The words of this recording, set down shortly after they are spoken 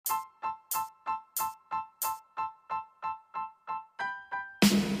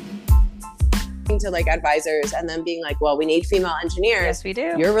to like advisors and then being like, well, we need female engineers. Yes, we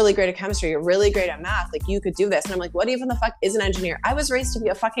do. You're really great at chemistry. You're really great at math. Like you could do this. And I'm like, what even the fuck is an engineer? I was raised to be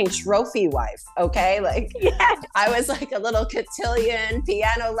a fucking trophy wife. Okay. Like I was like a little cotillion,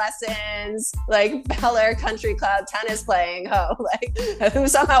 piano lessons, like Bel Air country club, tennis playing hoe, like who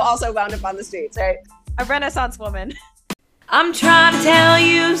somehow also wound up on the streets, right? A Renaissance woman. I'm trying to tell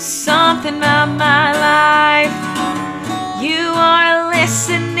you something about my life. You are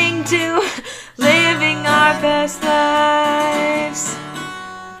listening to Living Our Best Lives.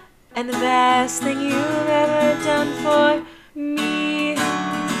 And the best thing you've ever done for me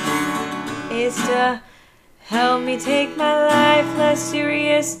is to help me take my life less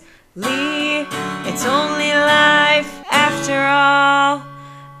seriously. It's only life after all.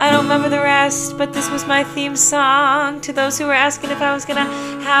 I don't remember the rest, but this was my theme song. To those who were asking if I was gonna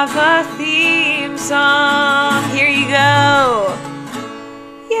have a theme song, here you go.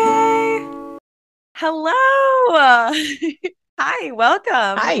 Yay! Hello! Hi, welcome.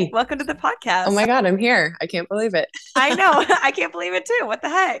 Hi. Welcome to the podcast. Oh my God, I'm here. I can't believe it. I know. I can't believe it too. What the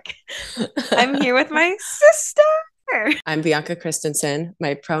heck? I'm here with my sister. I'm Bianca Christensen.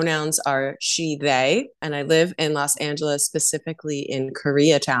 My pronouns are she, they, and I live in Los Angeles, specifically in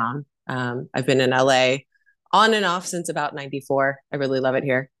Koreatown. I've been in LA on and off since about 94. I really love it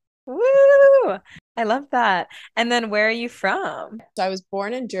here. Woo! I love that. And then where are you from? So I was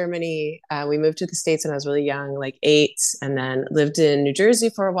born in Germany. We moved to the States when I was really young, like 8, and then lived in New Jersey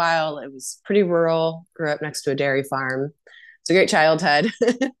for a while. It was pretty rural, grew up next to a dairy farm. It's a great childhood.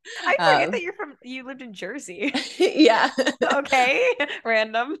 I forget that you lived in Jersey. Yeah. Okay.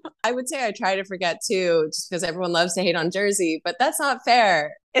 Random. I would say I try to forget too, just because everyone loves to hate on Jersey, but that's not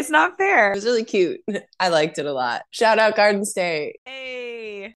fair. It's not fair. It was really cute. I liked it a lot. Shout out Garden State.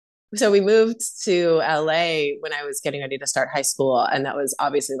 Hey. So we moved to LA when I was getting ready to start high school. And that was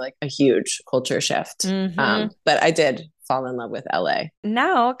obviously like a huge culture shift. But I did fall in love with LA.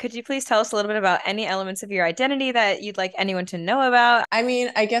 Now, could you please tell us a little bit about any elements of your identity that you'd like anyone to know about? I mean,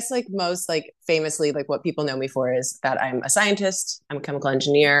 I guess like most like famously, like what people know me for is that I'm a scientist. I'm a chemical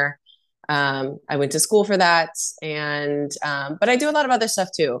engineer. I went to school for that. And, but I do a lot of other stuff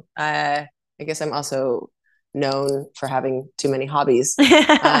too. I guess I'm also known for having too many hobbies.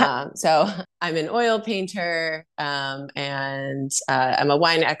 So I'm an oil painter, and I'm a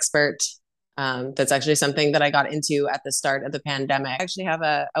wine expert. That's actually something that I got into at the start of the pandemic. I actually have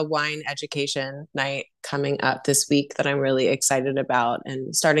a wine education night coming up this week that I'm really excited about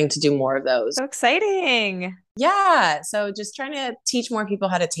and starting to do more of those. So exciting. Yeah. So just trying to teach more people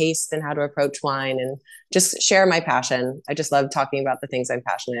how to taste and how to approach wine and just share my passion. I just love talking about the things I'm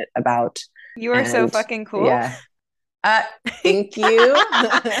passionate about. You are so fucking cool. Yeah. Thank you.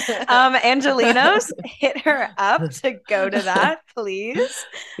 Angelinos, hit her up to go to that, please.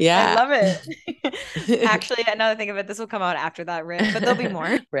 Yeah. I love it. Actually, now that I think of it, this will come out after that rip, but there'll be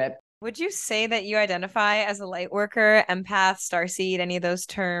more. Rip. Would you say that you identify as a light worker, empath, starseed, any of those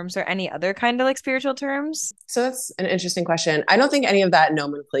terms, or any other kind of like spiritual terms? So that's an interesting question. I don't think any of that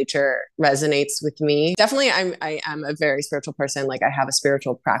nomenclature resonates with me. Definitely, I am a very spiritual person. Like I have a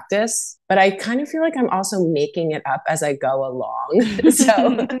spiritual practice, but I kind of feel like I'm also making it up as I go along.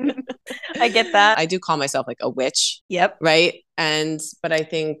 So I get that. I do call myself like a witch. Yep. Right. But I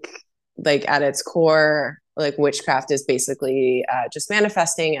think like at its core, like witchcraft is basically just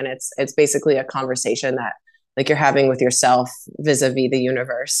manifesting, and it's basically a conversation that like you're having with yourself vis-a-vis the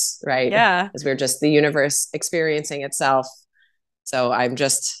universe, right? Yeah, because we're just the universe experiencing itself. So I'm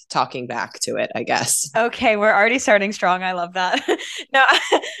just talking back to it, I guess. Okay, we're already starting strong. I love that. No,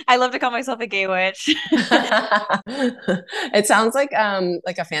 I love to call myself a gay witch. It sounds like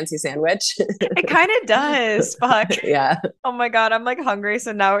a fancy sandwich. It kind of does. Fuck. Yeah. Oh my God, I'm like hungry.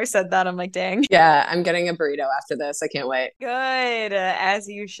 So now we said that, I'm like, dang. Yeah, I'm getting a burrito after this. I can't wait. Good, as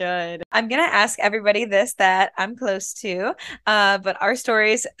you should. I'm gonna ask everybody this that I'm close to, but our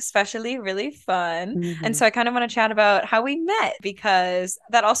story is especially really fun. And so I kind of want to chat about how we met, because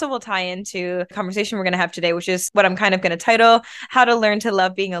that also will tie into the conversation we're going to have today, which is what I'm kind of going to title How to Learn to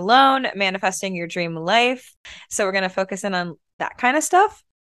Love Being Alone, Manifesting Your Dream Life. So we're going to focus in on that kind of stuff.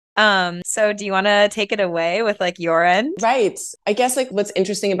 So do you want to take it away with like your end? Right. I guess like what's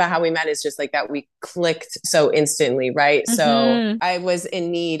interesting about how we met is just like that we clicked so instantly, right? So I was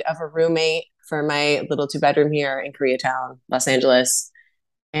in need of a roommate for my little 2-bedroom here in Koreatown, Los Angeles,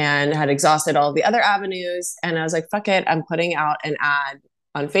 and had exhausted all the other avenues. And I was like, fuck it. I'm putting out an ad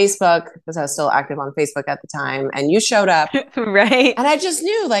on Facebook, because I was still active on Facebook at the time. And you showed up. Right. And I just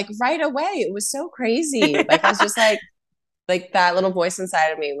knew like right away, it was so crazy. Like I was just like that little voice inside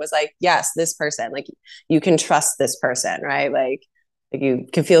of me was like, yes, this person, like you can trust this person, right? Like Like you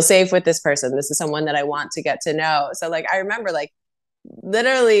can feel safe with this person. This is someone that I want to get to know. So like I remember like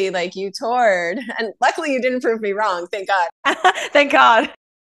literally like you toured, and luckily you didn't prove me wrong. Thank God. Thank God.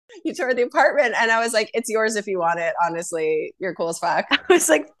 You toured the apartment, and I was like, it's yours if you want it. Honestly, you're cool as fuck. I was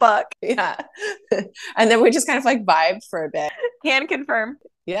like, fuck. Yeah. And then we just kind of like vibed for a bit. Can confirm.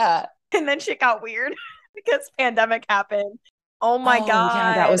 Yeah. And then shit got weird because pandemic happened. Oh my Oh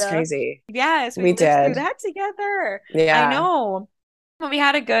yeah, that was God. crazy. Yes, we We lived through did. that together. I Yeah. know. Well, we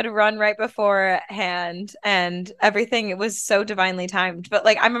had a good run right beforehand and everything. It was so divinely timed. But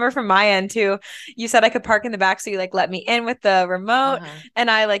like I remember from my end too, you said I could park in the back, so you like let me in with the remote, Uh-huh.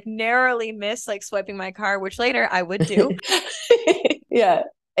 and I like narrowly missed like swiping my car, which later I would do. Yeah.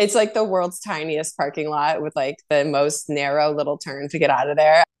 It's like the world's tiniest parking lot with like the most narrow little turn to get out of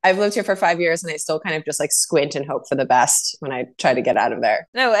there. I've lived here for 5 years and I still kind of just like squint and hope for the best when I try to get out of there.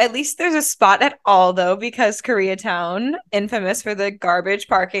 No, at least there's a spot at all though, because Koreatown, infamous for the garbage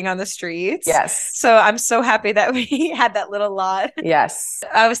parking on the streets. Yes. So I'm so happy that we had that little lot. Yes.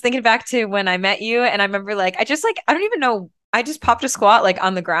 I was thinking back to when I met you, and I remember like I don't even know. I just popped a squat like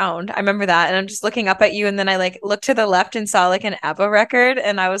on the ground. I remember that, and I'm just looking up at you, and then I like looked to the left and saw like an ABBA record,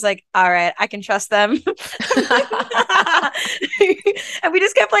 and I was like, "All right, I can trust them." And we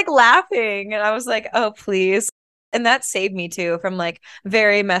just kept like laughing, and I was like, "Oh, please." And that saved me too from like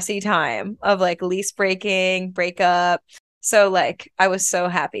very messy time of like lease breaking, breakup. So like I was so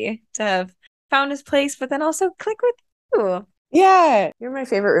happy to have found his place, but then also click with you. Yeah. You're my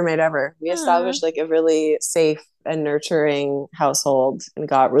favorite roommate ever. We Aw. established like a really safe and nurturing household and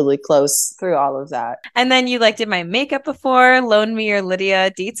got really close through all of that. And then you like did my makeup before, loaned me your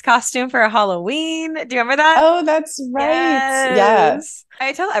Lydia Dietz costume for Halloween. Do you remember that? Oh, that's right. Yeah. Yes.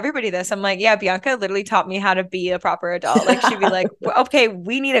 I tell everybody this. I'm like, yeah, Bianca literally taught me how to be a proper adult. Like she'd be like, okay,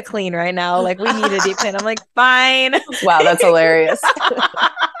 we need a clean right now. Like we need a deep clean. I'm like, fine. Wow, that's hilarious.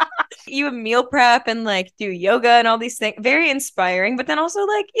 You would meal prep and like do yoga and all these things. Very inspiring, but then also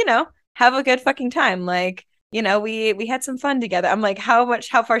like, have a good fucking time. Like, we had some fun together. I'm like, how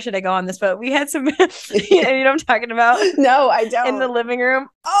far should I go on this? But we had some, you know what I'm talking about? No, I In the don't. living room.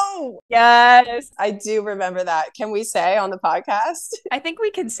 Oh, Yes. I do remember that. Can we say on the podcast? I think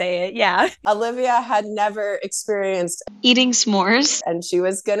we can say it. Yeah. Olivia had never experienced Eating s'mores. and she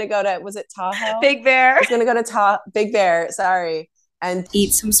was gonna go to, was it Tahoe? Big Bear. She was gonna go to Big Bear, sorry. And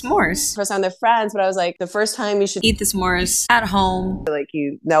Eat some s'mores. first time they're friends, but I was like, the first time you should Eat the s'mores at home. like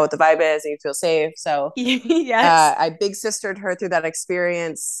you know what the vibe is and you feel safe. So Yes. I big sistered her through that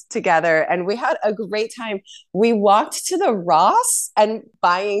experience together, and we had a great time. We walked to the Ross and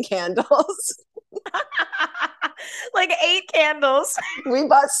buying candles. Like 8 candles. We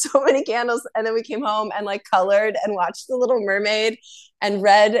bought so many candles, and then we came home and like colored and watched The Little Mermaid and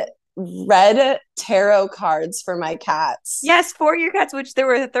read tarot cards for my cats. Yes, for your cats, which there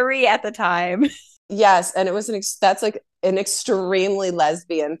were 3 at the time. Yes, and it was that's like an extremely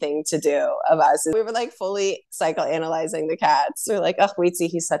lesbian thing to do of us. We were like fully psychoanalyzing the cats. We're like, oh, wait, see,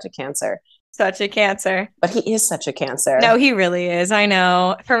 he's such a Cancer. Such a Cancer. But he is such a Cancer. No, he really is. I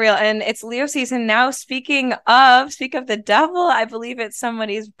know. For real. And it's Leo season now. Speak of the devil, I believe it's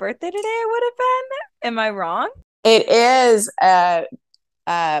somebody's birthday today, it would have been. Am I wrong? It is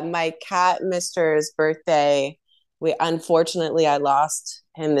my cat Mister's birthday. Unfortunately I lost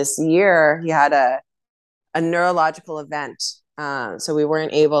him this year. He had a neurological event. So we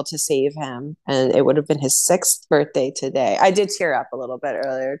weren't able to save him. And it would have been his 6th birthday today. I did tear up a little bit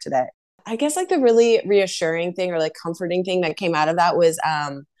earlier today. I guess like the really reassuring thing or like comforting thing that came out of that was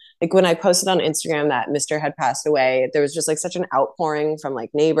like when I posted on Instagram that Mister had passed away, there was just like such an outpouring from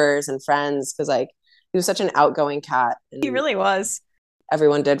like neighbors and friends because like he was such an outgoing cat. And He really was.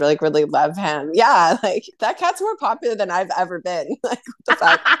 everyone did like really love him. Yeah, like that cat's more popular than I've ever been. Like what the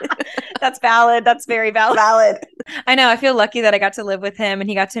fuck? That's valid. That's very valid. Valid. I know. I feel lucky that I got to live with him and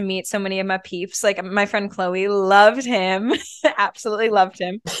he got to meet so many of my peeps. Like my friend Chloe loved him. Absolutely loved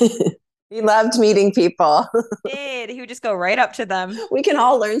him. He loved meeting people. He would just go right up to them. We can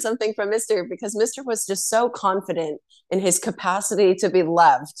all learn something from Mister because Mister was just so confident in his capacity to be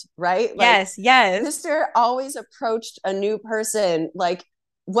loved, right? Like, yes. Mister always approached a new person like,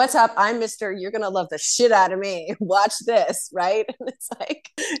 what's up? I'm Mister. You're going to love the shit out of me. Watch this, right? And it's like,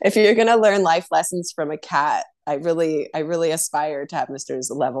 if you're going to learn life lessons from a cat, I really aspire to have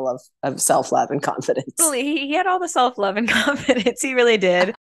Mister's level of self-love and confidence. He had all the self-love and confidence. He really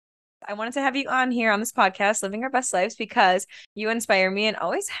did. I wanted to have you on here on this podcast, Living Our Best Lives, because you inspire me and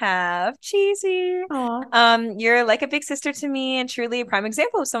always have. Cheesy. Aww. You're like a big sister to me and truly a prime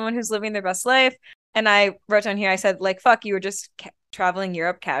example of someone who's living their best life. And I wrote down here, I said, like, fuck, you were just traveling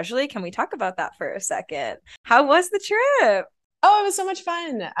Europe casually. Can we talk about that for a second? How was the trip? Oh, it was so much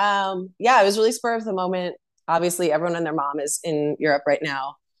fun. Yeah, it was really spur of the moment. Obviously, everyone and their mom is in Europe right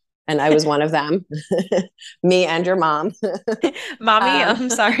now, and I was one of them. Me and your mom. Mommy, um, I'm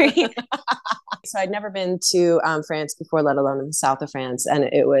sorry. so I'd never been to France before, let alone in the south of France, and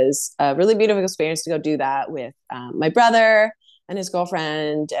it was a really beautiful experience to go do that with my brother and his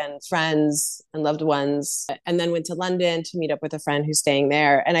girlfriend and friends and loved ones, and then went to London to meet up with a friend who's staying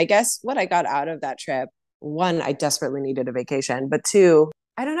there. And I guess what I got out of that trip, one, I desperately needed a vacation, but two,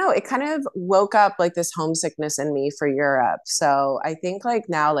 I don't know, it kind of woke up like this homesickness in me for Europe. So I think like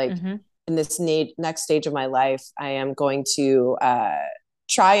now, like Hmm. in this next stage of my life, I am going to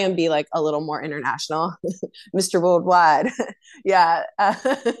try and be like a little more international, Mr. Worldwide. Yeah.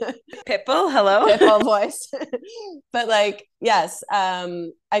 Pitbull, hello. Pitbull voice. But like, yes,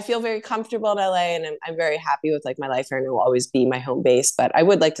 I feel very comfortable in LA, and I'm very happy with like my life here, and it will always be my home base. But I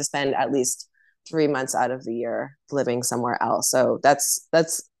would like to spend at least 3 months out of the year living somewhere else. So that's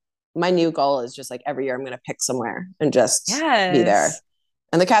my new goal, is just like every year I'm going to pick somewhere and just be there. Yes.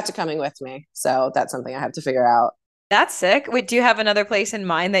 And the cats are coming with me. So that's something I have to figure out. That's sick. Wait, do you have another place in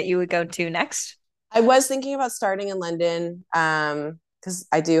mind that you would go to next? I was thinking about starting in London, because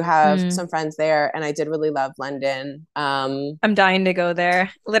I do have Mm, some friends there, and I did really love London. I'm dying to go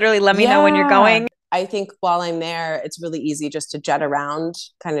there. Literally, let me know when you're Yeah, going. I think while I'm there, it's really easy just to jet around,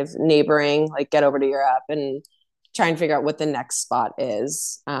 kind of neighboring, like get over to Europe and try and figure out what the next spot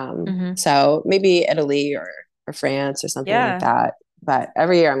is. Hmm. So maybe Italy or France or something like Yeah, that. But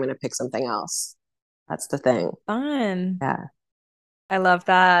every year I'm going to pick something else. That's the thing. fun. Yeah. I love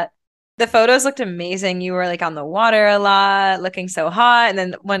that. The photos looked amazing. You were like on the water a lot, looking so hot. And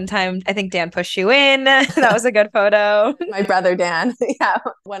then one time, I think Dan pushed you in. That was a good photo. My brother Dan, yeah,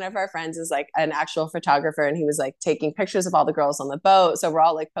 one of our friends is like an actual photographer, and he was like taking pictures of all the girls on the boat. So we're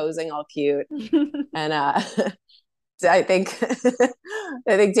all like posing all cute. And I think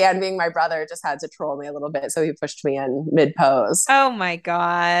I think Dan, being my brother, just had to troll me a little bit, so he pushed me in mid pose. Oh my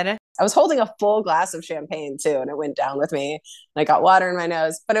God. I was holding a full glass of champagne too, and it went down with me. And I got water in my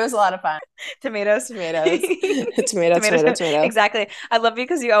nose, but it was a lot of fun. Tomatoes. Tomatoes, tomato, Tomatoes. tomato, tomato. Exactly. I love you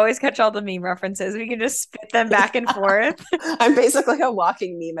because you always catch all the meme references. We can just spit them back and forth. I'm basically a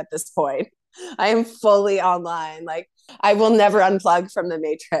walking meme at this point. I am fully online. Like I will never unplug from the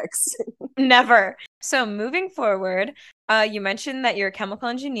matrix. Never. So moving forward, you mentioned that you're a chemical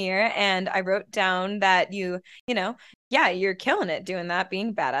engineer, and I wrote down that yeah, you're killing it doing that,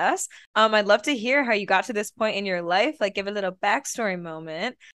 being badass. I'd love to hear how you got to this point in your life, like give a little backstory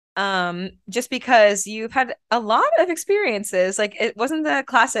moment. Just because you've had a lot of experiences, like it wasn't the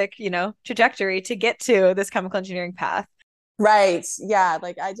classic, trajectory to get to this chemical engineering path. Right. Yeah.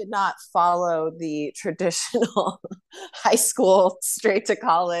 Like I did not follow the traditional high school straight to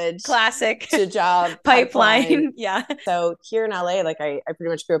college Classic to job pipeline. pipeline. Yeah. So here in LA, like I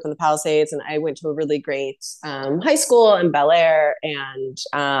pretty much grew up in the Palisades, and I went to a really great high school in Bel Air,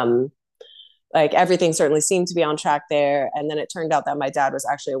 and like everything certainly seemed to be on track there. And then it turned out that my dad was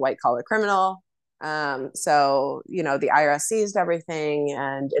actually a white collar criminal. So, the IRS seized everything.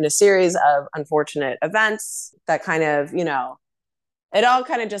 And in a series of unfortunate events that kind of, it all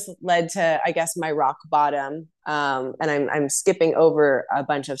kind of just led to, I guess, my rock bottom. And I'm skipping over a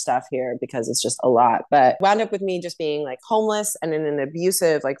bunch of stuff here because it's just a lot, but wound up with me just being like homeless and in an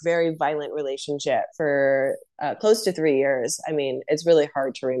abusive, like very violent relationship for close to 3 years. I mean, it's really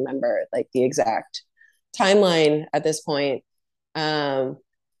hard to remember like the exact timeline at this point. Um,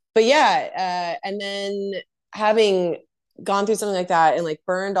 but yeah, and then having gone through something like that and like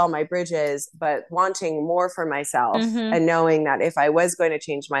burned all my bridges, but wanting more for myself Mm-hmm. and knowing that if I was going to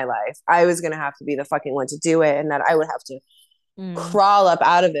change my life, I was going to have to be the fucking one to do it, and that I would have to Mm. crawl up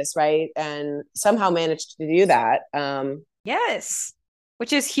out of this, right? And somehow managed to do that. Yes.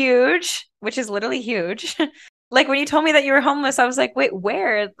 Which is huge, which is literally huge. Like when you told me that you were homeless, I was like, wait,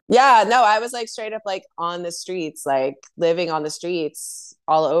 where? Yeah, no, I was like straight up like on the streets, like living on the streets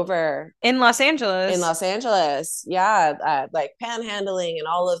all over In Los in Angeles. Los Angeles. Yeah, like panhandling and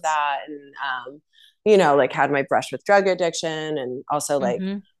all of that. And, like had my brush with drug addiction, and also like,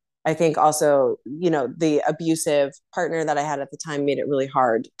 Mm-hmm. I think also, the abusive partner that I had at the time made it really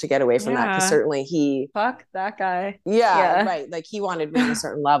hard to get away from that. Cause Yeah. certainly Fuck that guy. yeah, Yeah. right. Like he wanted me on a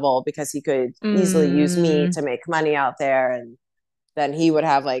certain level because he could easily use me Mm. to make money out there. And then he would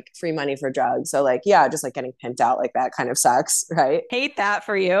have like free money for drugs. So like, yeah, just like getting pimped out like that kind of sucks. Right. Hate that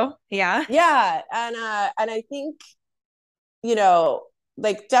for you. Yeah. Yeah. And I think, you know,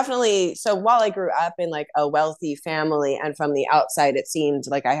 like definitely, so while I grew up in like a wealthy family, and from the outside it seemed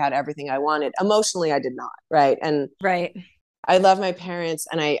like I had everything I wanted, emotionally I did not, right? And Right. I love my parents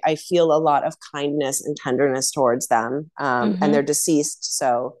and I feel a lot of kindness and tenderness towards them. And they're Mm-hmm. deceased.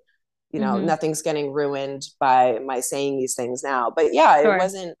 So, Mm-hmm. nothing's getting ruined by my saying these things now. But yeah, Sure.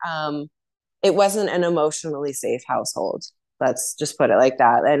 it wasn't an emotionally safe household. Let's just put it like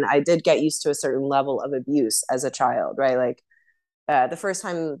that. And I did get used to a certain level of abuse as a child, right? Like the first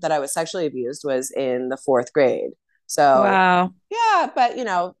time that I was sexually abused was in the fourth grade. So Wow. yeah, but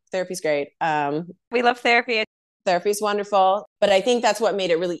therapy's great. We love therapy. Therapy's wonderful, but I think that's what made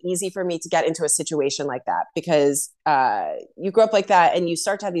it really easy for me to get into a situation like that because you grow up like that and you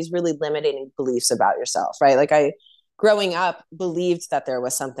start to have these really limiting beliefs about yourself, right? Like I, growing up, believed that there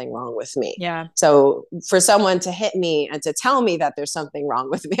was something wrong with me. Yeah. So for someone to hit me and to tell me that there's something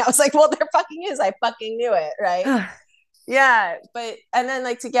wrong with me, I was like, well, there fucking is. I fucking knew it, right? Yeah, but and then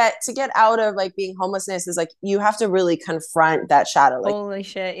like to get out of like being homelessness is like you have to really confront that shadow. Like Holy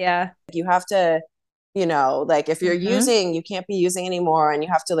shit. Yeah. you have to, like if you're Mm-hmm. using, you can't be using anymore, and you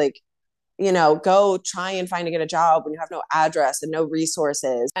have to like, go try and find to get a job when you have no address and no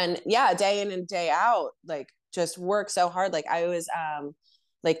resources. And yeah, day in and day out, like just work so hard. Like I was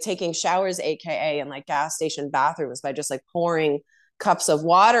like taking showers, aka in like gas station bathrooms by just like pouring cups of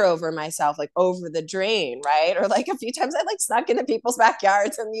water over myself, like over the drain, right? Or like a few times I like snuck into people's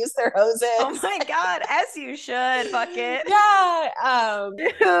backyards and used their Oh hoses. my God. As you should. Fuck it. Yeah.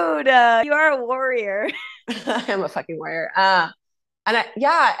 Dude, you are a warrior. I am a fucking warrior. And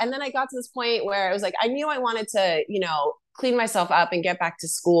then I got to this point where I was like, I knew I wanted to, clean myself up and get back to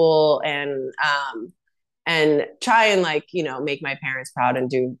school and try and like, make my parents proud and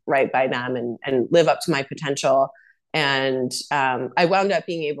do right by them and live up to my potential. And I wound up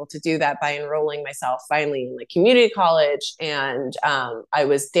being able to do that by enrolling myself finally in like community college. And I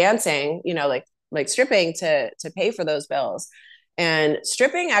was dancing, like stripping to pay for those bills. And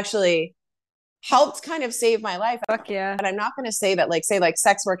stripping actually helped kind of save my life. Fuck yeah. And I'm not going to say that like say like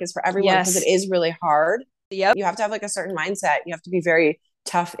sex work is for everyone because it Yes. is really hard. Yep. You have to have like a certain mindset. You have to be very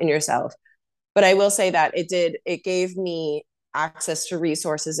tough in yourself. But I will say that it gave me access to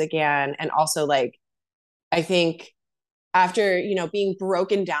resources again. And also like, I think after, being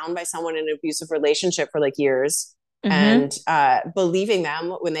broken down by someone in an abusive relationship for like years Mm-hmm. and believing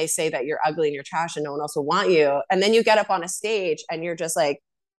them when they say that you're ugly and you're trash and no one else will want you. And then you get up on a stage and you're just like,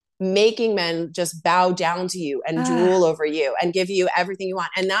 making men just bow down to you and drool over you and give you everything you want.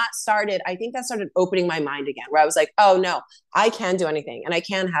 And I think that started opening my mind again, where I was like, oh no, I can do anything and I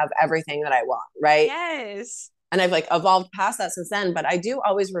can have everything that I want. Right. Yes. And I've like evolved past that since then. But I do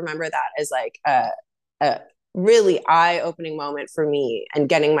always remember that as like a really eye opening moment for me and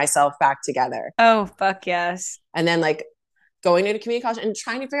getting myself back together. Oh, fuck yes. And then like going into community college and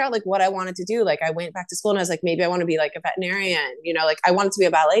trying to figure out like what I wanted to do. Like I went back to school and I was like, maybe I want to be like a veterinarian, like I wanted to be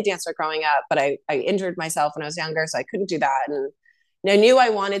a ballet dancer growing up, but I injured myself when I was younger. So I couldn't do that. And I knew I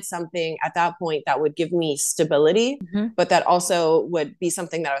wanted something at that point that would give me stability, Mm-hmm. but that also would be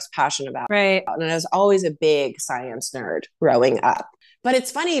something that I was passionate about. Right. And I was always a big science nerd growing up. But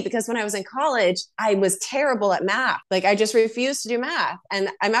it's funny because when I was in college, I was terrible at math. Like I just refused to do math. And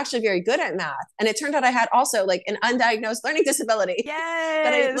I'm actually very good at math. And it turned out I had also like an undiagnosed learning disability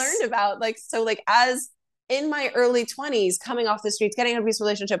that I learned Yes. about. Like, so like as in my early 20s, coming off the streets, getting in a abusive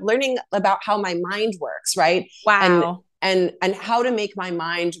relationship, learning about how my mind works, right? And Wow. and how to make my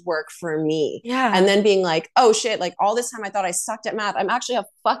mind work for me. And Yeah. then being like, oh shit, like all this time I thought I sucked at math. I'm actually a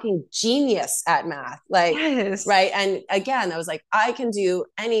fucking genius at math. Like, Yes. right. And again, I was like, I can do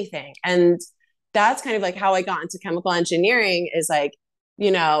anything. And that's kind of like how I got into chemical engineering is like, you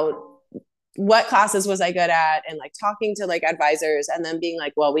know, what classes was I good at and like talking to like advisors and then being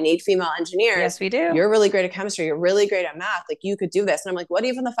like, well, we need female engineers. Yes, we do. You're really great at chemistry. You're really great at math. Like you could do this. And I'm like, what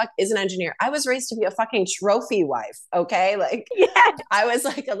even the fuck is an engineer? I was raised to be a fucking trophy wife. Okay. Like Yeah. I was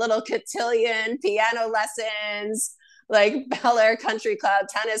like a little cotillion, piano lessons, like Bel Air Country Club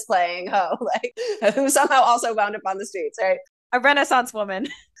tennis playing like who somehow also wound up on the streets, right? A Renaissance woman.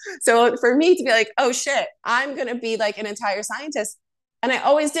 So for me to be like, oh shit, I'm gonna be like an entire scientist. And I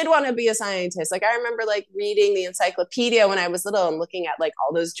always did want to be a scientist. Like I remember like reading the encyclopedia when I was little and looking at like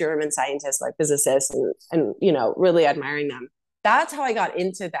all those German scientists, like physicists and really admiring them. That's how I got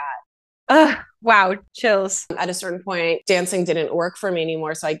into that. Wow, chills. At a certain point, dancing didn't work for me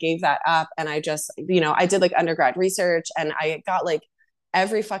anymore. So I gave that up and I just, I did like undergrad research and I got like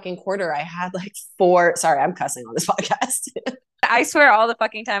every fucking quarter I had like sorry, I'm cussing on this podcast. I swear all the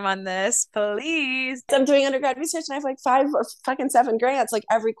fucking time on this, please. I'm doing undergrad research and I have like 5 or fucking 7 grants like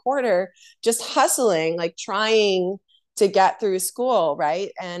every quarter, just hustling, like trying to get through school. Right.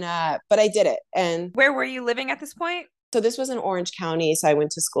 And, but I did it. And where were you living at this point? So this was in Orange County. So I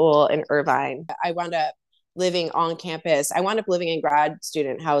went to school in Irvine. I wound up living on campus. I wound up living in grad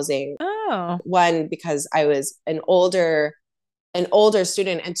student housing. Oh. One, because I was an older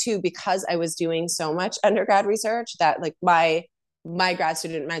student, and two, because I was doing so much undergrad research that like my grad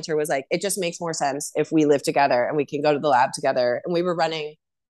student mentor was like, it just makes more sense if we live together and we can go to the lab together. And we were running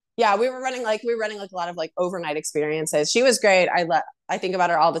like a lot of like overnight experiences. She was great. I think about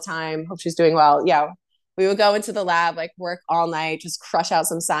her all the time. Hope she's doing well. Yeah. We would go into the lab, like work all night, just crush out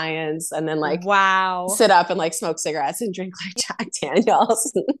some science, and then like Wow. sit up and like smoke cigarettes and drink like Jack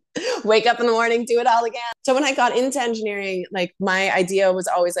Daniels. Wake up in the morning, do it all again. So when I got into engineering, like my idea was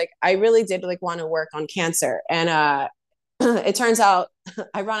always like I really did like want to work on cancer. And it turns out,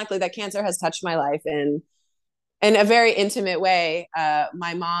 ironically, that cancer has touched my life in a very intimate way.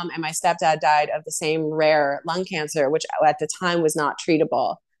 My mom and my stepdad died of the same rare lung cancer, which at the time was not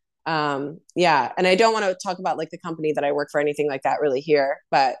treatable. Yeah. And I don't want to talk about like the company that I work for, anything like that really here,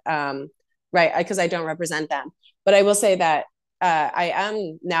 but right, because I don't represent them. But I will say that I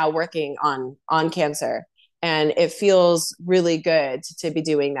am now working on cancer, and it feels really good to be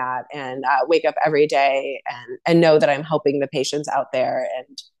doing that, and wake up every day and know that I'm helping the patients out there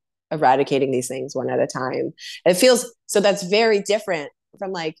and eradicating these things one at a time. It feels so that's very different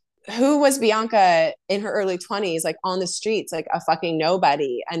from like who was Bianca in her early 20s, like on the streets, like a fucking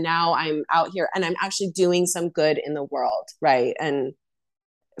nobody. And now I'm out here and I'm actually doing some good in the world. Right. And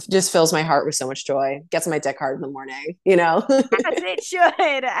it just fills my heart with so much joy, gets my dick hard in the morning, you know? As it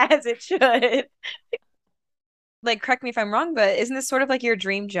should, as it should. Like, correct me if I'm wrong, but isn't this sort of like your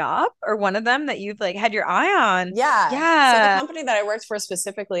dream job or one of them that you've like had your eye on? Yeah. So the Yeah. company that I worked for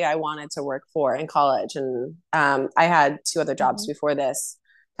specifically, I wanted to work for in college. And I had two other jobs Hmm. before this,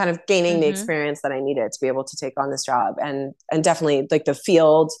 kind of gaining the Hmm. experience that I needed to be able to take on this job. And definitely like the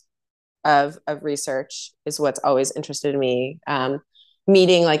field of research is what's always interested in me.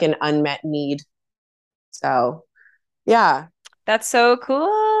 Meeting like an unmet need. So yeah. That's so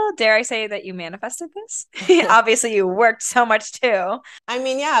cool. Dare I say that you manifested this? Obviously, you worked so much too. I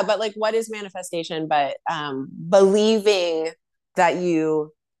mean, yeah, but like what is manifestation but believing that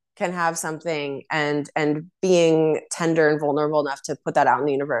you can have something and being tender and vulnerable enough to put that out in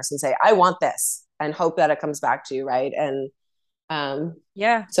the universe and say, I want this, and hope that it comes back to you, right? And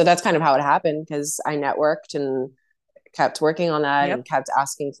Yeah. so that's kind of how it happened, because I networked and kept working on that and Yep. kept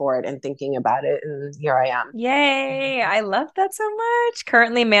asking for it and thinking about it, and here I am. Yay. I love that so much.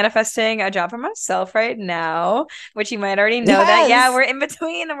 Currently manifesting a job for myself right now, which you might already know that. Yeah, Yes. we're in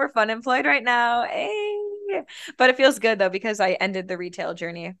between and we're fun employed right now. Hey. But it feels good though because I ended the retail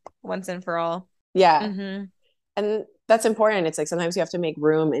journey once and for all. Yeah. Hmm. And that's important. It's like sometimes you have to make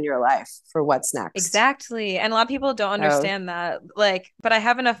room in your life for what's next. Exactly. And a lot of people don't So understand that. Like, but I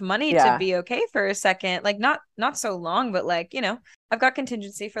have enough money to yeah. be okay for a second. Like not so long, but like, I've got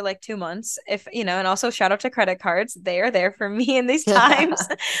contingency for like 2 months. If, and also shout out to credit cards. They are there for me in these times.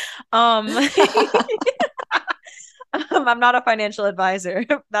 Um I'm not a financial advisor,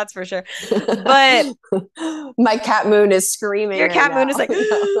 that's for sure. But My cat Moon is screaming your right cat moon is now.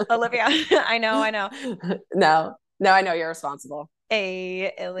 like, Olivia, I know, I know. No, no, I know you're responsible.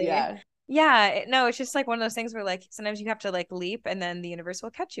 Hey, Illy. Yeah. Yeah, no, it's just like one of those things where like sometimes you have to like leap and then the universe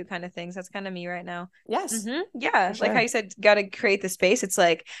will catch you kind of things. That's kind of me right now. Yes, Yeah, for like how sure. you said, got to create the space. It's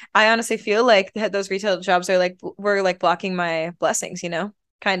like I honestly feel like those retail jobs are like were like blocking my blessings,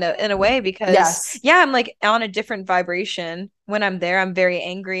 kind of in a way because Yes. yeah, I'm like on a different vibration when I'm there. I'm very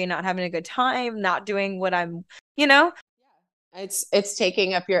angry, not having a good time, not doing what I'm, you know? It's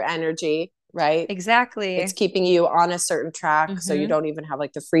taking up your energy, right? It's Exactly. keeping you on a certain track, so you Mm-hmm. don't even have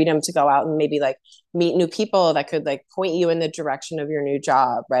like the freedom to go out and maybe like meet new people that could like point you in the direction of your new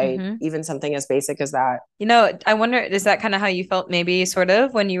job, right? Mm-hmm. Even something as basic as that. I wonder, is that kind of how you felt maybe sort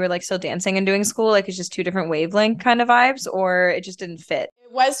of when you were like still dancing and doing school? Like it's just two different wavelength kind of vibes, or it just didn't fit?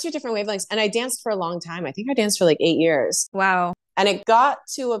 It was two different wavelengths, and I danced for a long time. I think I danced for like 8 years. Wow. And it got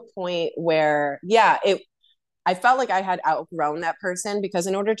to a point where, yeah, I felt like I had outgrown that person, because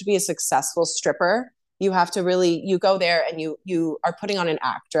in order to be a successful stripper, you have to really you go there and you are putting on an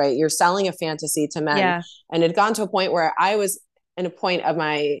act, right? You're selling a fantasy to men. Yeah. And it had gotten to a point where I was in a point of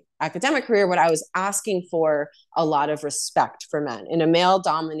my academic career when I was asking for a lot of respect for men in a male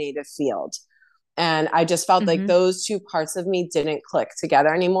dominated field. And I just felt like Mm-hmm. those two parts of me didn't click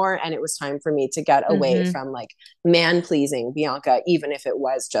together anymore. And it was time for me to get away Mm-hmm. from like man pleasing Bianca, even if it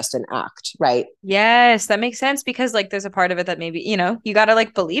was just an act, right? Yes, that makes sense because like there's a part of it that maybe, you gotta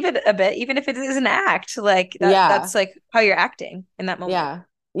like believe it a bit, even if it is an act. Like Yeah. that's like how you're acting in that moment. Yeah.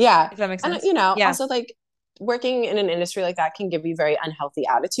 Yeah. If that makes And, sense. Yeah. also like working in an industry like that can give you very unhealthy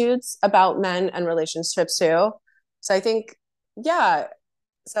attitudes about men and relationships too. So I think, yeah,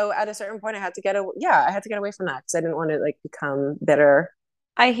 So at a certain point, I had to get away from that because I didn't want to like become bitter.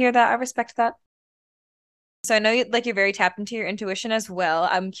 I hear that. I respect that. So I know you, like you're very tapped into your intuition as well.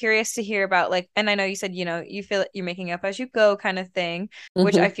 I'm curious to hear about like, and I know you said, you feel you're making up as you go kind of thing,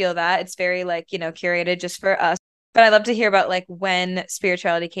 which I Hmm. feel that it's very like, curated just for us. But I'd love to hear about like when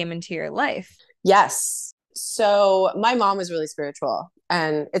spirituality came into your life. Yes. So my mom was really spiritual.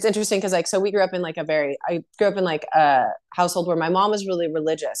 And it's interesting because like so we grew up in like I grew up in like a household where my mom was really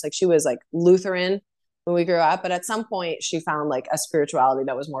religious. Like she was like Lutheran when we grew up, but at some point she found like a spirituality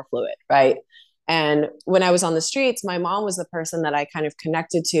that was more fluid, right? And when I was on the streets, my mom was the person that I kind of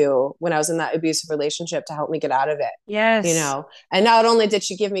connected to when I was in that abusive relationship to help me get out of it, you Yes. know. And not only did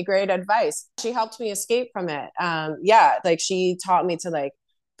she give me great advice, she helped me escape from it. Yeah, like she taught me to like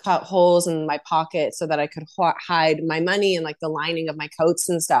cut holes in my pocket so that I could hide my money and like the lining of my coats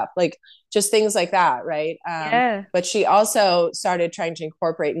and stuff, like just things like that, right? Yeah. But she also started trying to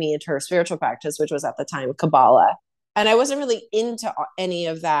incorporate me into her spiritual practice, which was at the time Kabbalah. And I wasn't really into any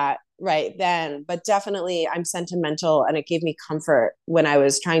of that right then, but definitely I'm sentimental and it gave me comfort when I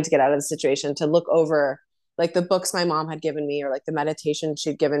was trying to get out of the situation to look over like the books my mom had given me or like the meditation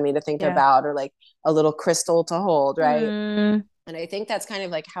she'd given me to think Yeah. about or like a little crystal to hold, right? Mm, And I think that's kind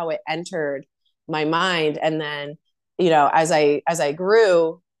of like how it entered my mind. And then, you know, as I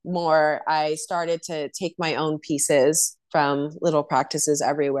grew more, I started to take my own pieces from little practices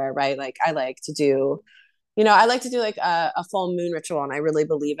everywhere, right? Like I like to do, I like to do like a full moon ritual, and I really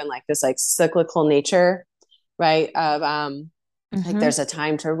believe in like this like cyclical nature, right? Of like mm-hmm. there's a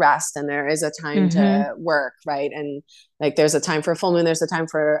time to rest and there is a time Mm-hmm. to work, right? And like there's a time for a full moon, there's a time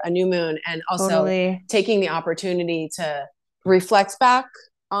for a new moon, and also Totally. taking the opportunity to reflect back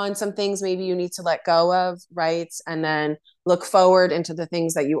on some things maybe you need to let go of, right? And then look forward into the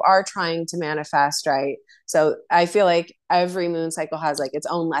things that you are trying to manifest, right? So I feel like every moon cycle has like its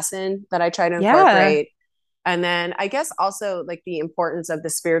own lesson that I try to Yeah. incorporate. And then I guess also like the importance of the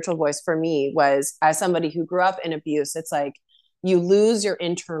spiritual voice for me was, as somebody who grew up in abuse, it's like you lose your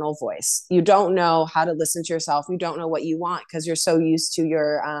internal voice. You don't know how to listen to yourself. You don't know what you want because you're so used to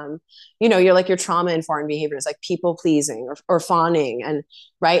you're like your trauma informed behaviors, like people pleasing or fawning and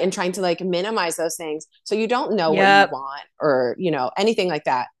right. And trying to like minimize those things. So you don't know what you Yep. want or, anything like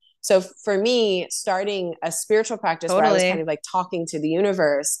that. So for me, starting a spiritual practice where I was kind Totally. of like talking to the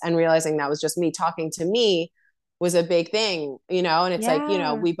universe and realizing that was just me talking to me was a big thing, and it's like,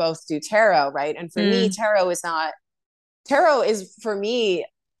 Yeah. we both do tarot, right? And for me, Mm. tarot is for me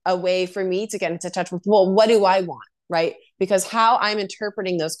a way for me to get into touch with, well, what do I want, right? Because how I'm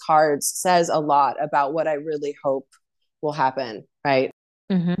interpreting those cards says a lot about what I really hope will happen, right?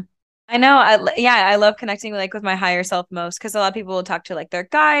 Hmm. I know. Yeah, I love connecting like with my higher self most because a lot of people will talk to like their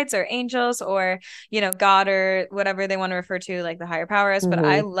guides or angels or, God or whatever they want to refer to like the higher powers. But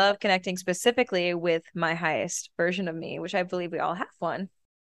I Mm-hmm. love connecting specifically with my highest version of me, which I believe we all have one.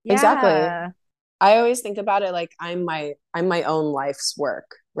 Exactly. Yeah. I always think about it like I'm my own life's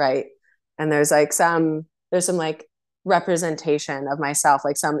work, right? And there's some like representation of myself,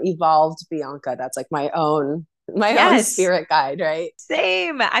 like some evolved Bianca that's like my own Yes. spirit guide, right?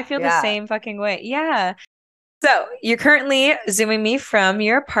 Same. I feel the Yeah. same fucking way. Yeah. So you're currently zooming me from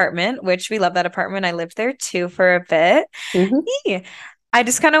your apartment, which we love that apartment. I lived there too for a bit. Mm-hmm. Yee. I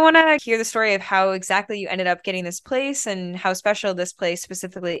just kind of want to hear the story of how exactly you ended up getting this place and how special this place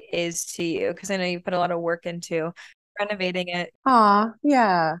specifically is to you, because I know you put a lot of work into renovating it. Aw,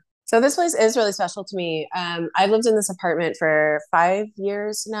 yeah. So this place is really special to me. I've lived in this apartment for 5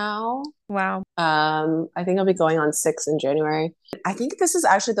 years now. Wow. I think I'll be going on 6 in January. I think this is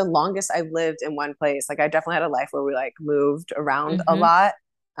actually the longest I've lived in one place. Like I definitely had a life where we like moved around a Mm-hmm. lot.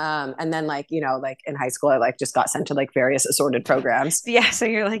 And then like, like in high school, I like just got sent to like various assorted programs. Yeah, so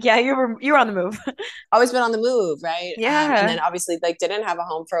you're like, yeah, you were on the move. Always been on the move, right? And then Yeah. obviously like didn't have a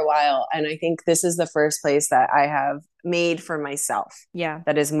home for a while. And I think this is the first place that I have made for myself Yeah.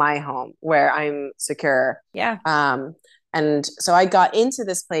 that is my home where I'm secure. Yeah. Um, and so I got into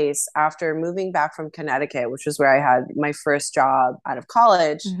this place after moving back from Connecticut, which was where I had my first job out of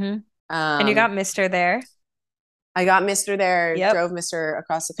college. Mm-hmm. And you Um, got Mr. there. I got Mr. there, Yep. drove Mr.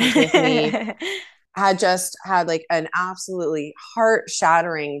 across the country with me, had just had like an absolutely heart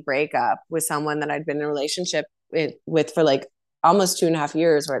shattering breakup with someone that I'd been in a relationship with for like almost 2.5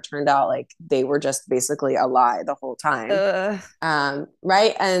 years, where it turned out like they were just basically a lie the whole time. Ugh.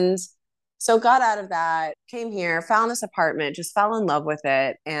 Right. And so got out of that, came here, found this apartment, just fell in love with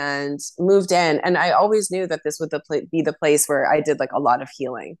it and moved in. And I always knew that this would be the place where I did like a lot of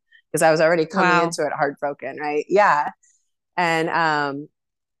healing because I was already coming Wow. into it heartbroken. Right. Yeah. And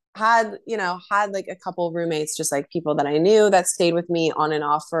had like a couple roommates, just like people that I knew that stayed with me on and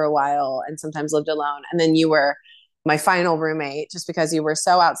off for a while and sometimes lived alone. And then you were my final roommate just because you were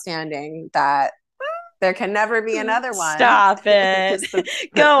so outstanding that there can never be another one. Stop it. Because the,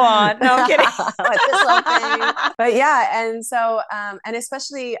 Go on. No, I'm kidding. with this little thing. But yeah, and so and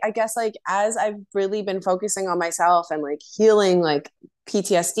especially I guess like as I've really been focusing on myself and like healing like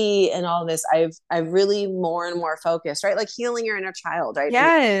PTSD and all this, I've really more and more focused, right? Like healing your inner child, right? And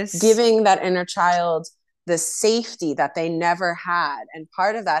Yes. giving that inner child the safety that they never had. And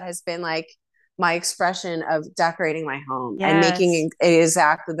part of that has been like my expression of decorating my home and Yes. making it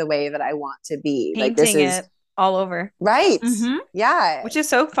exactly the way that I want to be. Like this Painting is it all over. right. Mm-hmm. Yeah, Which is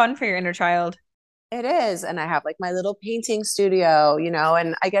so fun for your inner child. it is. And I have like my little painting studio,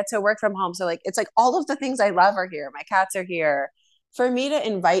 and I get to work from home. So like it's like all of the things I love are here. My cats are here. For me to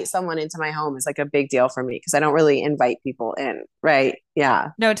invite someone into my home is like a big deal for me because I don't really invite people in. Right. Yeah.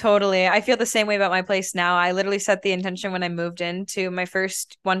 No, totally. I feel the same way about my place now. I literally set the intention when I moved into my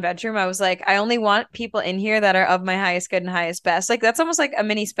first one bedroom. I was like, I only want people in here that are of my highest good and highest best. Like that's almost like a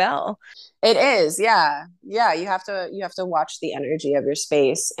mini spell. It is, yeah. Yeah, you have to watch the energy of your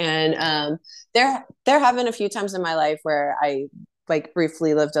space. And there have been a few times in my life where I like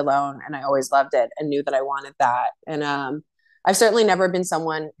briefly lived alone and I always loved it and knew that I wanted that. And I've certainly never been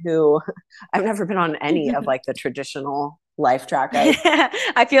someone who I've never been on any of like the traditional life track.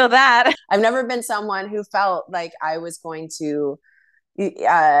 I feel that. I've never been someone who felt like I was going to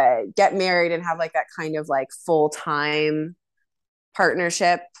get married and have like that kind of like full-time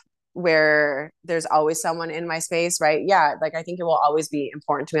partnership where there's always someone in my space, right? Yeah, like I think it will always be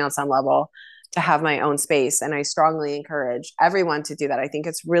important to me on some level to have my own space. And I strongly encourage everyone to do that. I think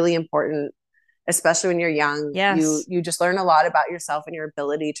it's really important, especially when you're young. You Yes. you just learn a lot about yourself and your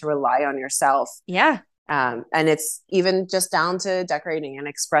ability to rely on yourself. Yeah. And it's even just down to decorating and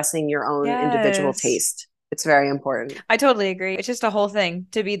expressing your own individual Yes. taste. It's very important. I totally agree. It's just a whole thing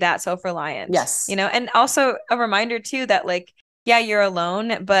to be that self-reliant, Yes. and also a reminder too that like, yeah, you're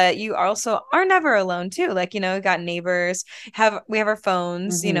alone, but you also are never alone too. Like, we got neighbors, we have our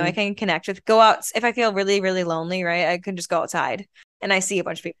phones, I Mm-hmm. can connect with, go out if I feel really, really lonely, right? I can just go outside and I see a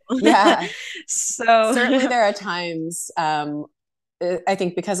bunch of people. Yeah. So, Certainly there are times I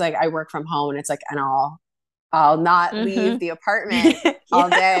think because like I work from home and it's like and I'll not leave mhm. the apartment all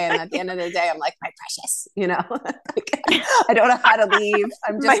Yeah. day and at the end of the day I'm like my precious, like, I don't know how to leave.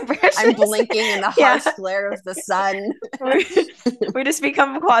 My I'm precious. blinking in the Yeah. harsh glare of the sun. we we just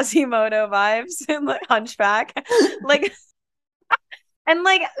become Quasimodo vibes and like hunchback. Like, and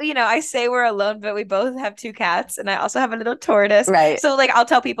like, I say we're alone, but we both have two cats, and I also have a little tortoise. Right. So like, I'll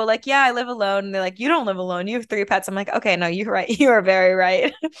tell people like, yeah, I live alone, and they're like, you don't live alone. You have three pets. I'm like, okay, no, you're right. You are very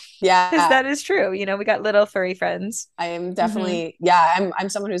right, because Yeah, that is true. We got little furry friends. I am Hmm. definitely, yeah, I'm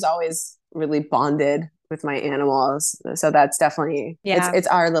someone who's always really bonded with my animals. So that's definitely Yeah. it's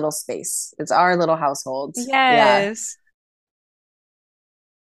our little space. It's our little household. Yeah. Yes.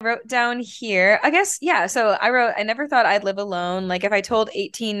 Wrote down here, I guess, yeah. So I wrote, I never thought I'd live alone. Like if I told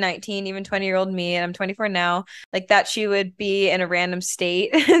 18, 19, even 20-year-old me, and I'm 24 now, like that she would be in a random state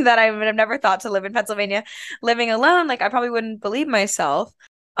that I would have never thought to live in Pennsylvania, living alone, like I probably wouldn't believe myself.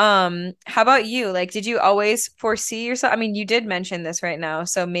 How about you? Like, did you always foresee yourself? I mean, you did mention this right now,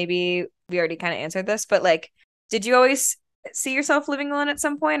 so maybe we already kind of answered this, but like, did you always see yourself living alone at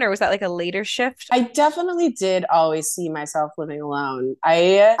some point, or was that like a later shift? I definitely did always see myself living alone.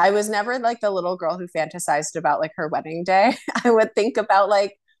 I was never like the little girl who fantasized about like her wedding day. I would think about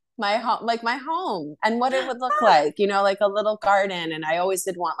my home and what it would look like, like a little garden. And I always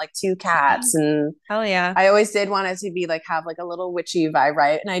did want like two cats, and Hell yeah. I always did want it to be like have like a little witchy vibe,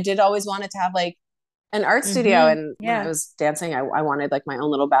 right? And I did always want it to have like an art studio. Mm-hmm. And when I Yeah. was dancing, I wanted like my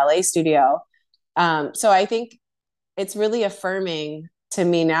own little ballet studio. So I think it's really affirming to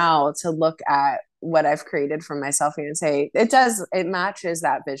me now to look at what I've created for myself here and say it matches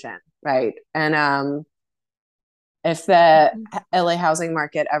that vision, right? And if the Mhm. LA housing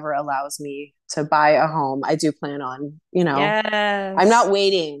market ever allows me to buy a home, I do plan on, I'm Yes. not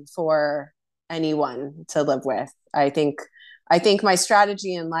waiting for anyone to live with. I think my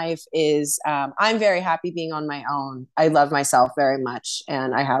strategy in life is I'm very happy being on my own. I love myself very much,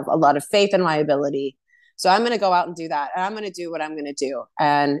 and I have a lot of faith in my ability. So I'm going to go out and do that, and I'm going to do what I'm going to do.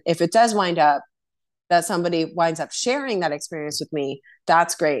 And if it does wind up that somebody winds up sharing that experience with me,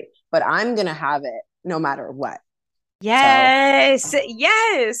 that's great. But I'm going to have it no matter what. So Yes.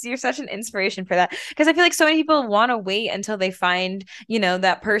 Yes. You're such an inspiration for that. Because I feel like so many people want to wait until they find,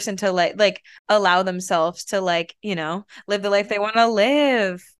 that person to like allow themselves to like, live the life they want to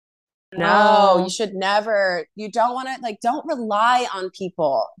live. No, you No. should never. You don't want to, like, don't rely on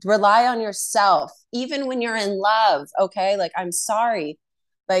people. Rely on yourself, even when you're in love. Okay. Like, I'm sorry.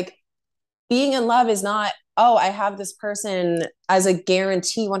 Like, being in love is not, oh, I have this person as a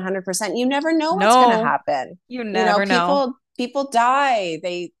guarantee 100%. You never know what's going to No. happen. You You know, never know. people die.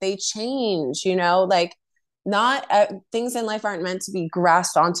 They change, you know, like not things in life aren't meant to be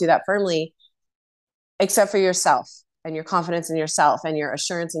grasped onto that firmly except for yourself and your confidence in yourself and your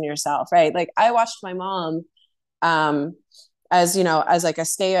assurance in yourself, right? Like I watched my mom um as, you know, as like a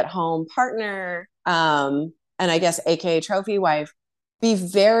stay-at-home partner, and I guess aka trophy wife, be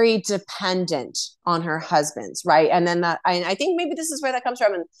very dependent on her husband's, right? And then I think maybe this is where that comes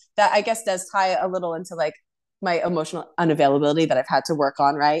from, and that I guess does tie a little into like my emotional unavailability that I've had to work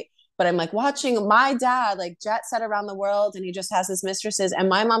on, right? But I'm like watching my dad like jet set around the world and he just has his mistresses, and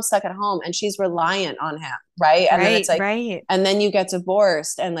my mom's stuck at home and she's reliant on him, right? And then it's Right, like, right. and then you get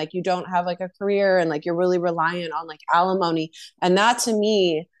divorced and like you don't have like a career and like you're really reliant on like alimony. And that to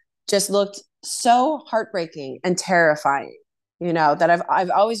me just looked so heartbreaking and terrifying, you know, that I've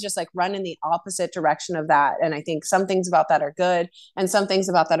always just like run in the opposite direction of that. And I think some things about that are good and some things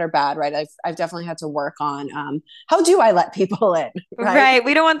about that are bad, right? I've definitely had to work on how do I let people in, right? Right.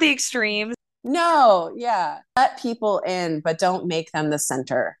 We don't want the extremes. No, yeah. Let people in, but don't make them the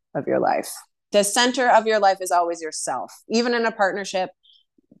center of your life. The center of your life is always yourself. Even in a partnership,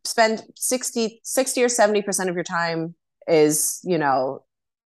 spend 60 or 70% of your time is, you know,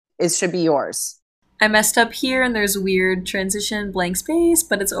 is should be yours. I messed up here and there's weird transition blank space,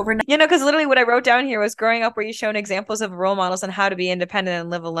 but it's over now. You know, because literally what I wrote down here was growing up where you shown examples of role models on how to be independent and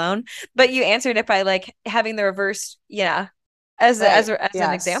live alone. But you answered it by like having the reverse, yeah, Right. as an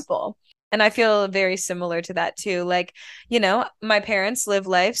Yes. example. And I feel very similar to that too. Like, you know, my parents live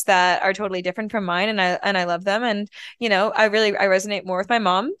lives that are totally different from mine, and I love them. And, you know, I resonate more with my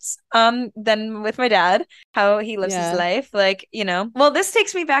mom's than with my dad, how he lives his Yeah. life. Like, you know, well, this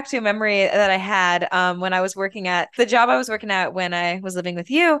takes me back to a memory that I had when I was working at the job I was working at when I was living with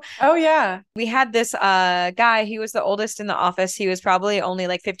you. Oh yeah. We had this guy, he was the oldest in the office. He was probably only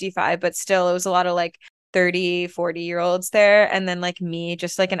like 55, but still it was a lot of like 30, 40-year olds there. And then like me,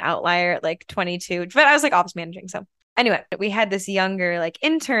 just like an outlier at like 22. But I was like ops managing. So anyway, we had this younger like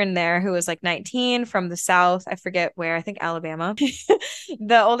intern there who was like 19 from the South. I forget where, I think Alabama.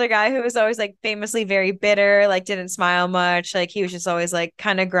 The older guy who was always like famously very bitter, like didn't smile much. Like he was just always like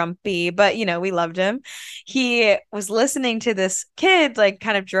kind of grumpy, but you know, we loved him. He was listening to this kid like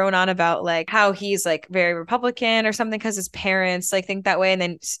kind of drone on about like how he's like very Republican or something because his parents like think that way. And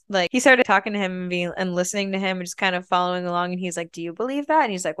then like he started talking to him and being and listening to him and just kind of following along. And he's like, "Do you believe that?"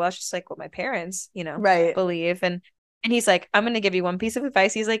 And he's like, "Well, it's just like what my parents, you know, Right. believe." And he's like, "I'm gonna give you one piece of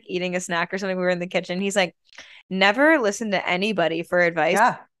advice." He's like eating a snack or something. We were in the kitchen. He's like, "Never listen to anybody for advice,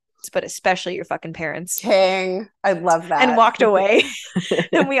 Yeah. but especially your fucking parents." King. I love And that. walked away.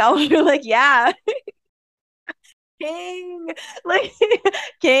 And we all were like, "Yeah, king," like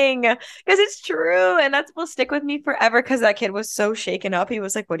king, because it's true, and that will stick with me forever. Because that kid was so shaken up. He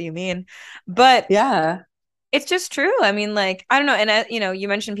was like, "What do you mean?" But Yeah. it's just true. I mean, like, I don't know. And you know, you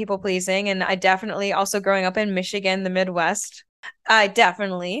mentioned people pleasing, and I definitely also growing up in Michigan, the Midwest, I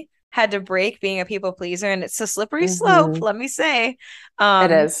definitely had to break being a people pleaser, and it's a slippery slope, Mm-hmm. let me say. It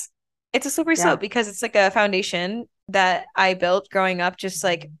Um, is. it's a slippery slope Yeah. because it's like a foundation that I built growing up, just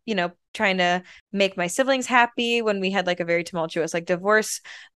like, you know, trying to make my siblings happy when we had like a very tumultuous like divorce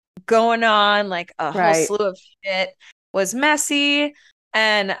going on, like a whole Right. slew of shit was messy.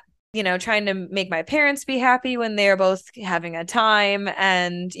 And, you know, trying to make my parents be happy when they're both having a time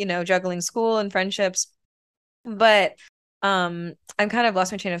and, you know, juggling school and friendships. But I'm kind of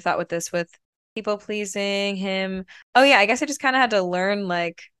lost my train of thought with this, with people pleasing him. Oh yeah, I guess I just kind of had to learn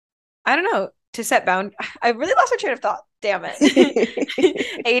like, I don't know, to set bound. I really lost my train of thought. Damn it.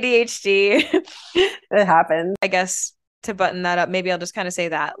 It ADHD. happens. I guess to button that up, maybe I'll just kind of say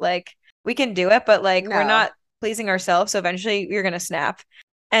that. Like, we can do it, but like, we're No. not pleasing ourselves. So eventually you're going to snap.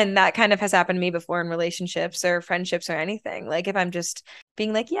 And that kind of has happened to me before in relationships or friendships or anything. Like, if I'm just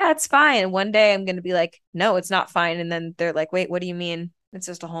being like, yeah, it's fine. One day I'm going to be like, no, it's not fine. And then they're like, wait, what do you mean? It's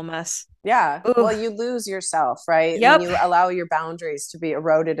just a whole mess. Yeah. Ooh, Well, you lose yourself, right? When yep. you allow your boundaries to be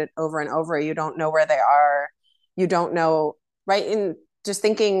eroded over and over, you don't know where they are. You don't know, right? And just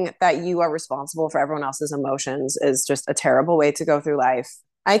thinking that you are responsible for everyone else's emotions is just a terrible way to go through life.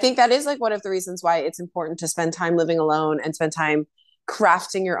 I think that is like one of the reasons why it's important to spend time living alone and spend time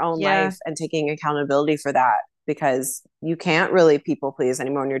crafting your own Yeah. life and taking accountability for that, because you can't really people please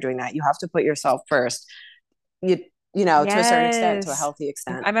anymore when you're doing that. You have to put yourself first. You to a certain extent, to a Yes. healthy I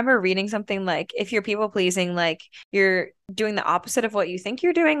extent. remember reading something like if you're people pleasing, like you're doing the opposite of what you think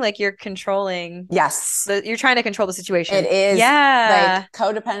you're doing, like Yes, you're trying to control the it situation. is like Yeah.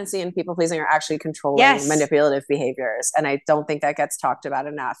 codependency and people pleasing are actually controlling Yes. manipulative behaviors. And I don't think that gets talked about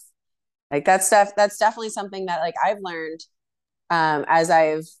enough. Like that stuff, that's definitely something that like I've learned as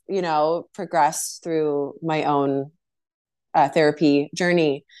I've, progressed through my own therapy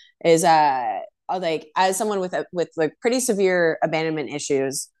journey is like as someone with like pretty severe abandonment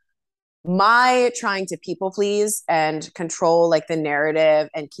issues, my trying to people please and control like the narrative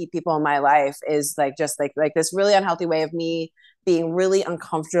and keep people in my life is like just like this really unhealthy way of me being really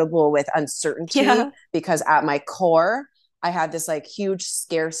uncomfortable with uncertainty, Yeah. because at my core I had this like huge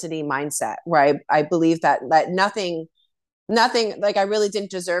scarcity mindset where I believe that nothing, like I really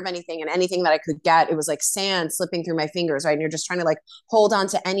didn't deserve anything, and anything that I could get, it was like sand slipping through my fingers, right? And you're just trying to like hold on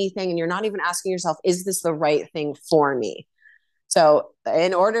to anything, and you're not even asking yourself, is this the right thing for me? So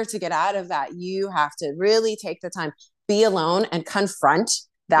in order to get out of that, you have to really take the time, be alone, and confront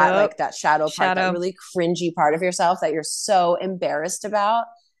that, Yep. like that shadow part, that Shadow. really cringy part of yourself that you're so embarrassed about,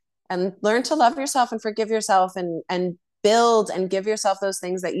 and learn to love yourself and forgive yourself, and build and give yourself those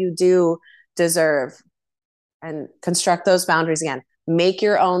things that you do deserve, and construct those boundaries again. Make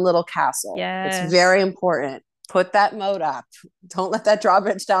your own little castle. It's Yes. very important. Put that moat up. Don't let that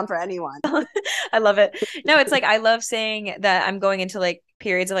drawbridge down for anyone. I love it. No, it's like I love saying that I'm going into like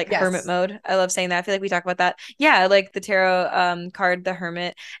periods of like hermit Yes. mode. I love saying that. I feel like we talk about that. Yeah, like the tarot card, the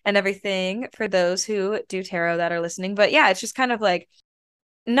hermit and everything for those who do tarot that are listening. But yeah, it's just kind of like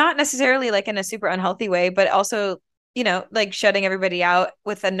not necessarily like in a super unhealthy way, but also, like shutting everybody out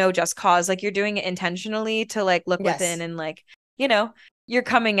with a no just cause. Like you're doing it intentionally to like look within Yes. and like, you know, you're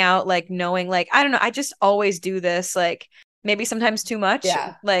coming out like knowing like, I don't know, I just always do this like maybe sometimes too much.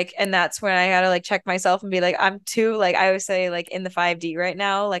 Yeah. Like, and that's when I gotta like check myself and be like, I'm too like I always say like in the 5D right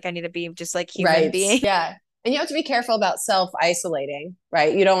now, like I need to be just like human Right. being. Yeah. And you have to be careful about self isolating,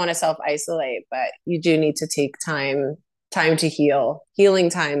 right? You don't want to self isolate, but you do need to take time to heal. Healing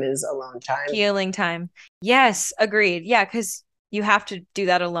time is alone time. Healing time. Yes, agreed. Yeah, because you have to do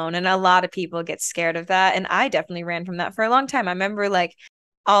that alone. And a lot of people get scared of that. And I definitely ran from that for a long time. I remember like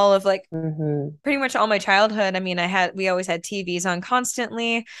all of like Mm-hmm. pretty much all my childhood. I mean, we always had TVs on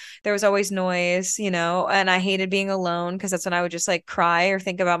constantly. There was always noise, and I hated being alone because that's when I would just like cry or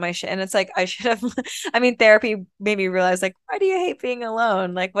think about my shit. And it's like, I should have, I mean, therapy made me realize like, why do you hate being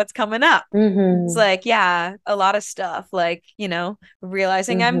alone? Like, what's coming up? It's Mm-hmm. like, yeah, a lot of stuff, like,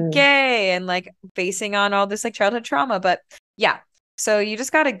 realizing I'm Mm-hmm. gay and like facing on all this like childhood trauma. But yeah, so you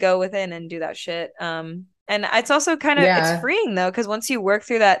just got to go within and do that shit. And it's also kind of it's Yeah. freeing though, because once you work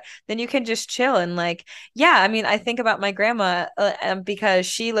through that, then you can just chill and like, yeah, I mean, I think about my grandma because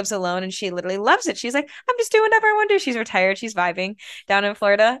she lives alone and she literally loves it. She's like, I'm just doing whatever I want to do. She's retired. She's vibing down in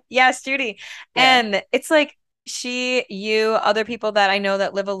Florida. Yes, Judy. Yeah. And it's like other people that I know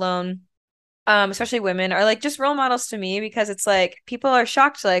that live alone, especially women, are like just role models to me because it's like people are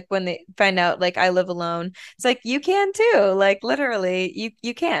shocked like when they find out like I live alone. It's like you can too. Like literally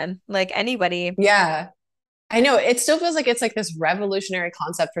you can. Like anybody. Yeah. I know it still feels like it's like this revolutionary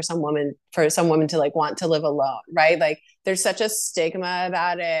concept for some women to like want to live alone, right? Like there's such a stigma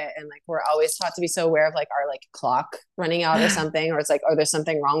about it. And like we're always taught to be so aware of like our like clock running out or something, or it's like, oh, there's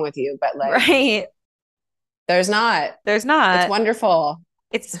something wrong with you. But like Right. there's not. There's It's not. wonderful.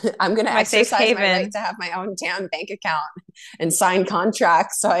 It's I'm going to my safe exercise my right haven. to have my own damn bank account and sign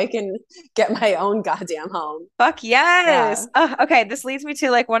contracts so I can get my own goddamn home. Fuck Yeah. yes. Okay, this leads me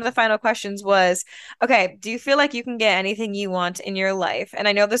to like one of the final questions was, okay, do you feel like you can get anything you want in your life? And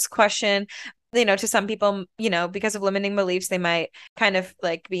I know this question, to some people, because of limiting beliefs, they might kind of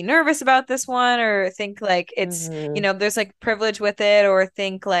like be nervous about this one or think like it's, Mm-hmm. there's like privilege with it or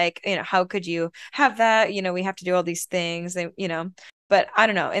think like, how could you have that? We have to do all these things, but I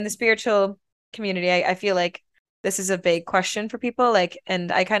don't know. In the spiritual community, I feel like this is a big question for people. Like,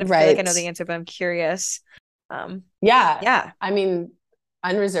 and I kind of feel like I Right. know the answer, but I'm curious. Yeah. Yeah. I mean,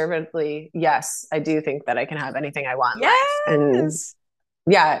 unreservedly, yes, I do think that I can have anything I want in life. And Yes.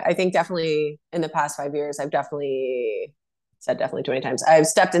 yeah, I think definitely in the past 5 years, I've definitely said definitely 20 times, I've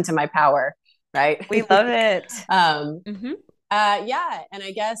stepped into my power, right? We love it. um, Mm-hmm. yeah, and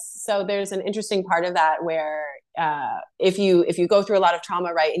I guess so. There's an interesting part of that where if you go through a lot of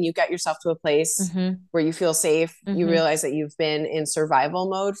trauma, right, and you get yourself to a place Mm-hmm. where you feel safe, you Mm-hmm. realize that you've been in survival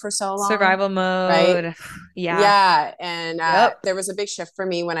mode for so long, Survival right? mode. Yeah. Yeah, and Yep. there was a big shift for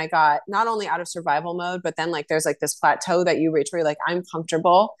me when I got not only out of survival mode, but then like there's like this plateau that you reach where you're like, I'm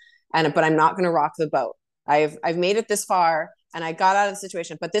comfortable, but I'm not going to rock the boat. I've made it this far. and I got out of the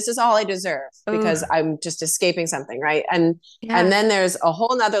situation, but this is all I deserve because I'm just escaping something. Right. And then there's a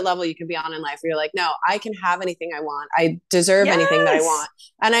whole nother level you can be on in life where you're like, no, I can have anything I want. I deserve anything that I want.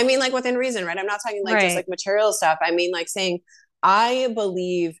 And I mean, like within reason, right? I'm not talking like just like material stuff. I mean, like saying, I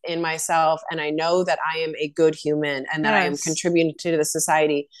believe in myself and I know that I am a good human and that I am contributing to the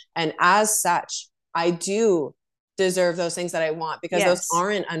society. And as such, I do deserve those things that I want because those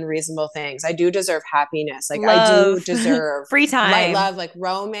aren't unreasonable things. I do deserve happiness. Like love. I do deserve free time, light, love, like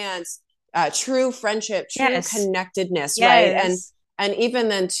romance, true friendship, true connectedness. Right. And even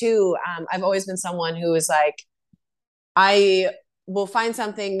then too, I've always been someone who is like, I will find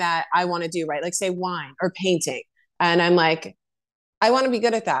something that I want to do, right? Like say wine or painting. And I'm like, I want to be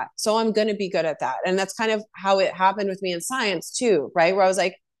good at that. So I'm going to be good at that. And that's kind of how it happened with me in science too, right? Where I was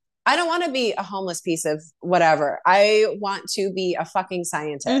like, I don't want to be a homeless piece of whatever. I want to be a fucking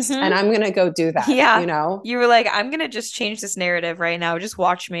scientist and I'm going to go do that. Yeah. You know, you were like, I'm going to just change this narrative right now. Just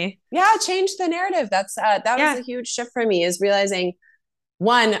watch me. Yeah. Change the narrative. That's, that was a huge shift for me, is realizing,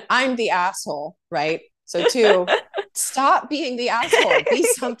 one, I'm the asshole, right? So two, stop being the asshole, be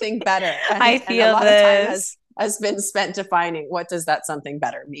something better. I feel and a lot of time has been spent defining, what does that something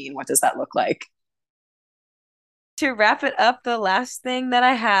better mean? What does that look like? To wrap it up, the last thing that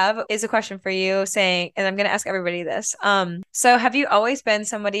I have is a question for you saying, and I'm going to ask everybody this. So have you always been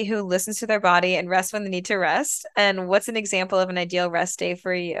somebody who listens to their body and rests when they need to rest? And what's an example of an ideal rest day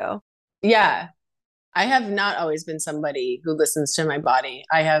for you? Yeah, I have not always been somebody who listens to my body.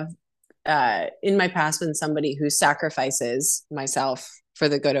 I have, in my past, been somebody who sacrifices myself for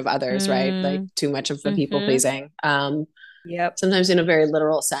the good of others, right? Like too much of the people pleasing. Sometimes in a very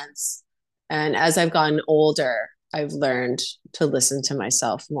literal sense. And as I've gotten older, I've learned to listen to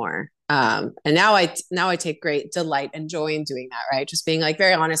myself more. And now I take great delight and joy in doing that, right? Just being like,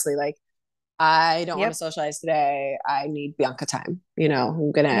 very honestly, like, I don't want to socialize today. I need Bianca time. You know,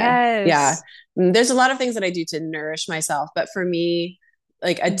 I'm gonna, there's a lot of things that I do to nourish myself. But for me,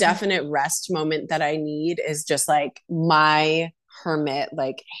 like a definite rest moment that I need is just like my hermit,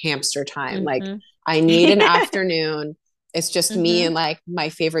 like hamster time. Like I need an afternoon. It's just me and like my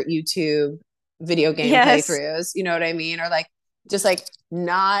favorite YouTube video game playthroughs, you know what I mean? Or like, just like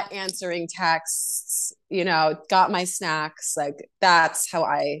not answering texts, you know, got my snacks. Like that's how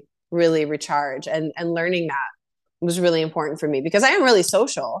I really recharge, and learning that was really important for me because I am really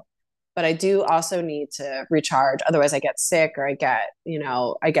social, but I do also need to recharge. Otherwise I get sick, or I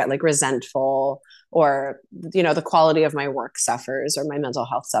get like resentful, or, you know, the quality of my work suffers, or my mental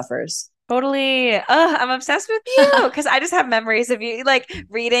health suffers. Totally. I'm obsessed with you because I just have memories of you like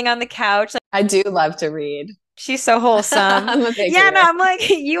reading on the couch. Like, I do love to read. She's so wholesome. I'm a big reader. No, I'm like,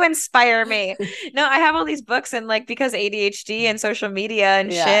 you inspire me. No, I have all these books, and like because ADHD and social media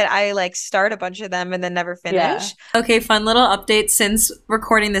and shit, I like start a bunch of them and then never finish. Okay, fun little update. Since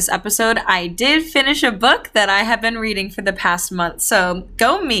recording this episode, I did finish a book that I have been reading for the past month. So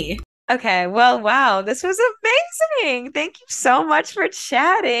go me. Okay, well, wow, this was amazing. Thank you so much for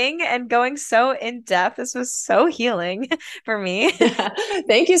chatting and going so in depth. This was so healing for me.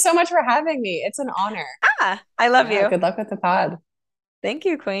 Thank you so much for having me. It's an honor. I love you. Good luck with the pod. Thank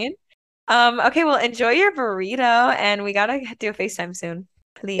you, Queen. Okay, well, enjoy your burrito, and we gotta do a FaceTime soon,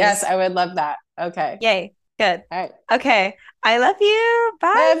 please. Yes, I would love that. Okay. Yay. Good. All right. Okay. I love you.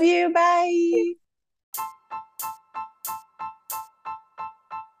 Bye. Love you. Bye.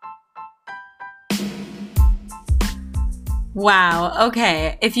 Wow.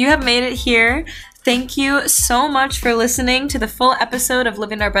 Okay. If you have made it here, thank you so much for listening to the full episode of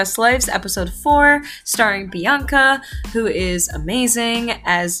Living Our Best Lives, episode 4, starring Bianca, who is amazing,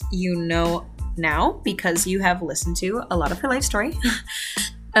 as you know now because you have listened to a lot of her life story.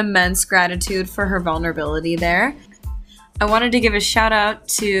 Immense gratitude for her vulnerability there. I wanted to give a shout out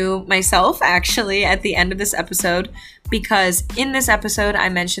to myself, actually, at the end of this episode, because in this episode, I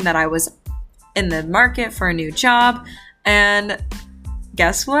mentioned that I was in the market for a new job. And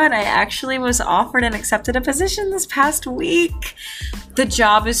guess what? I actually was offered and accepted a position this past week. The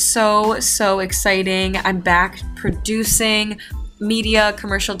job is so exciting. I'm back producing media,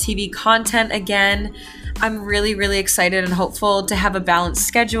 commercial TV content again. I'm really excited and hopeful to have a balanced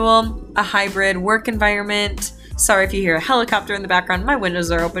schedule, a hybrid work environment. Sorry if you hear a helicopter in the background. My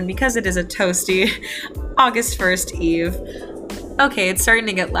windows are open because it is a toasty August 1st eve. Okay, it's starting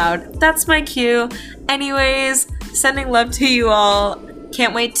to get loud. That's my cue. Anyways, sending love to you all.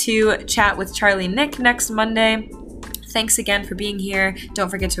 Can't wait to chat with Charlie Nick next Monday. Thanks again for being here. Don't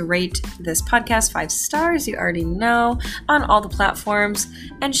forget to rate this podcast 5 stars, you already know, on all the platforms,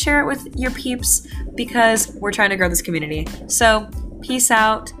 and share it with your peeps because we're trying to grow this community. So, peace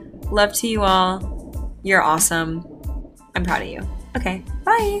out. Love to you all. You're awesome. I'm proud of you. Okay,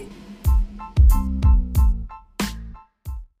 bye.